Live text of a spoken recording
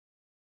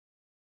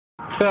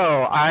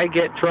So I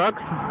get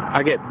trucks,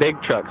 I get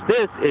big trucks.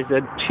 This is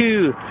a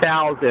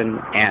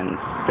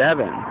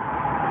 2007.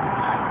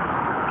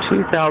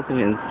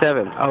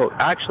 2007. Oh,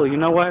 actually, you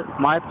know what?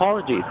 My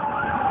apologies.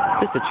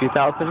 This is a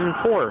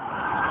 2004.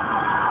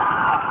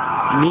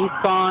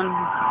 Nissan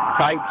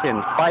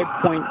Titan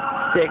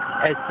 5.6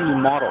 SE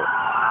model.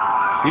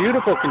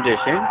 Beautiful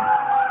condition.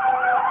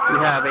 We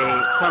have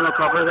a tonneau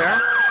cover there.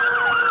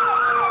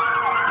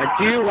 I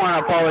do want to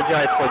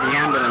apologize for the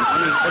ambulance.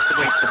 Let me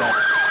wait for that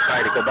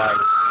guy to go by.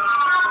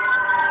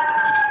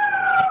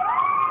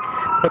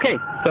 Okay,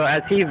 so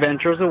as he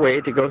ventures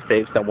away to go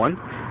save someone,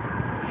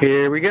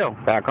 here we go,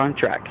 back on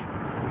track.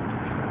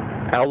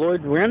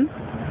 Alloyed rim,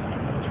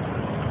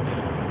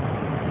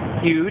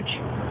 huge.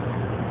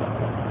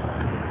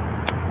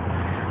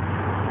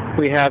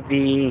 We have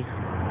the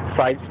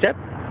side step.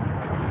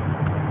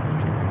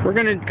 We're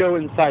going to go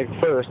inside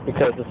first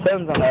because the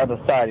sun's on the other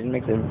side and it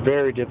makes it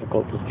very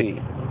difficult to see.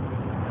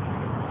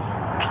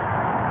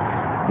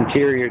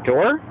 Interior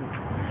door.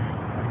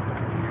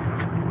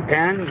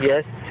 And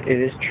yes, it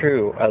is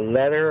true, a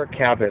leather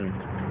cabin.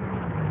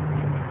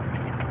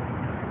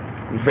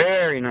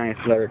 Very nice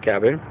leather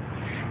cabin.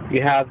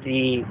 You have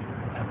the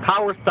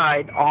power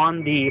side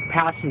on the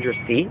passenger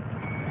seat.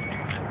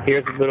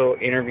 Here's a little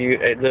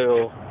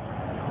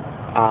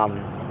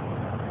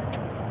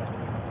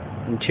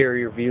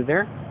interior view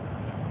there.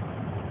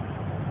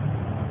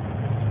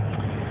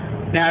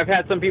 Now, I've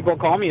had some people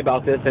call me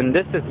about this, and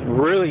this is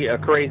really a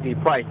crazy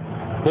price.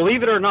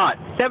 Believe it or not,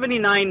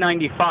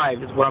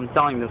 $79.95 is what I'm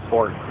selling this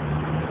for.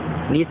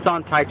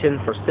 Nissan Titan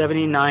for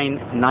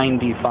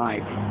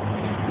 $79.95.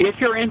 If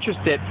you're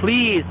interested,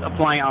 please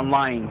apply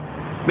online.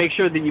 Make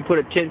sure that you put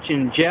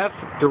attention Jeff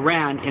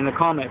Duran in the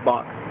comment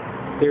box.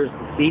 There's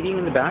the seating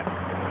in the back.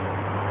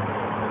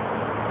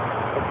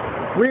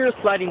 Rear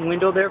sliding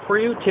window there for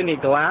you,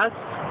 tinted glass.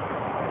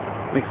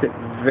 Makes it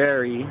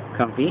very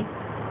comfy.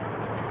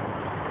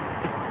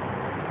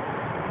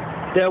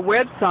 The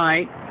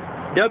website,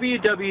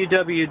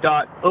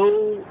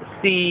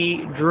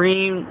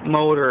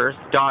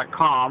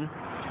 www.ocdreammotors.com.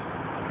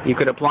 You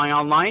could apply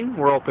online.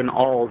 We're open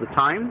all the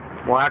time.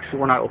 Well, actually,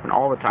 we're not open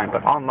all the time,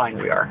 but online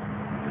we are.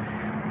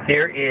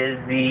 Here is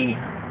the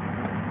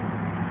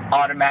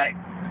automatic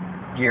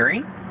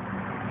gearing.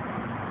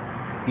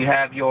 You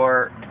have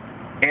your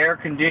air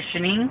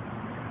conditioning,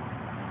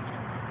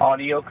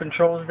 audio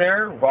controls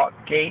there,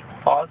 Rockgate,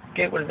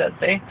 Fosgate, what does that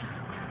say?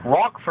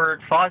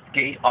 Rockford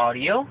Fosgate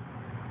audio.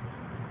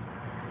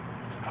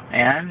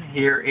 And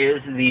here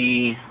is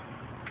the,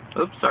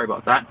 oops, sorry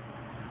about that,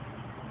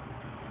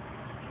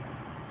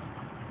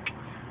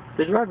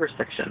 the driver's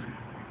section.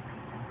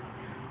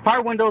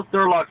 Power windows,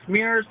 door locks,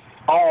 mirrors,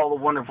 all the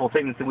wonderful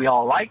things that we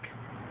all like.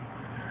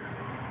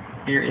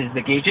 Here is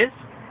the gauges.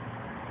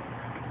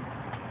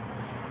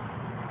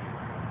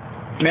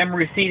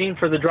 Memory seating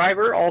for the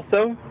driver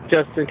also,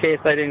 just in case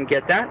I didn't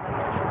get that.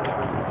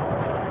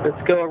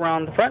 Let's go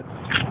around the front,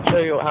 show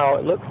you how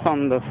it looks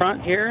on the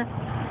front here.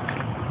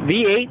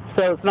 V8,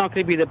 so it's not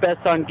going to be the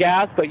best on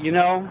gas, but you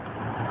know,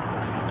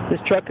 this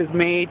truck is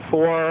made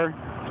for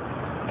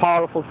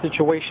powerful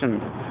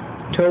situations.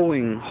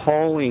 Towing,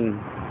 hauling,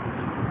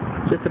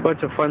 just a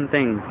bunch of fun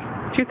things.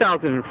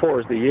 2004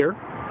 is the year.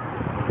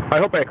 I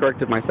hope I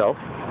corrected myself.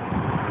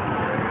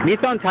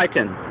 Nissan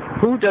Titan,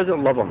 who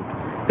doesn't love them?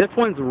 This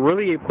one's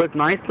really equipped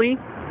nicely.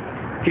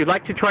 If you'd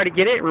like to try to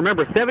get it,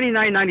 remember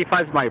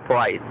 $79.95 is my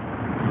price.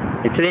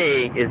 And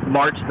today is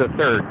March the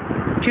 3rd,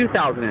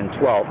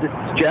 2012. This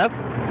is Jeff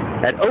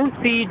at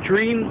OC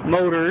Dream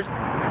Motors.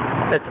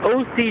 That's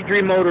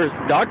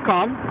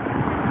OCDreamMotors.com.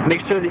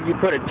 Make sure that you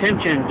put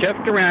attention Jeff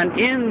Duran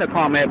in the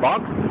comment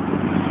box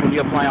when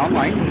you apply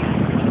online.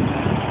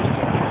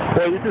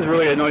 Boy, this is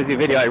really a noisy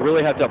video. I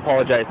really have to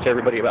apologize to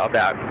everybody about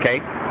that,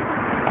 okay?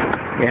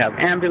 We have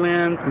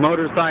ambulance,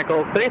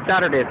 motorcycles. Today's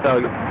Saturday, so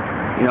you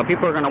know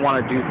people are going to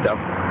want to do stuff.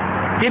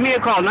 Give me a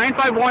call,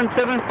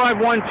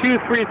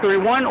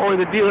 951-751-2331, or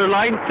the dealer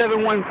line,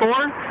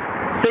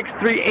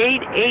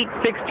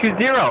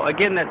 714-638-8620.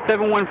 Again, that's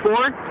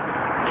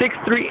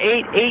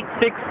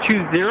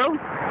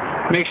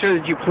 714-638-8620. Make sure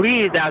that you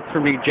please ask for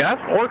me, Jeff,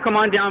 or come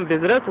on down and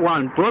visit us. We're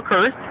on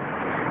Brookhurst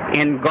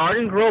in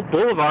Garden Grove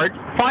Boulevard,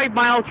 5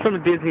 miles from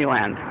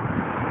Disneyland.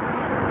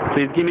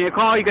 Please give me a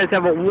call. You guys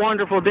have a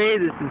wonderful day.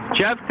 This is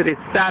Jeff. Today's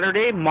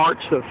Saturday, March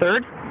the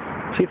 3rd,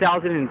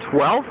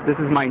 2012. This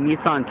is my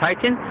Nissan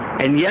Titan.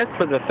 And yes,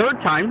 for the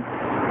third time,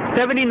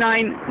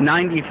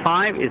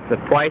 $79.95 is the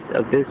price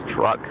of this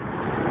truck.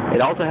 It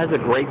also has a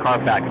great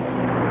Carfax.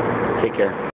 Take care.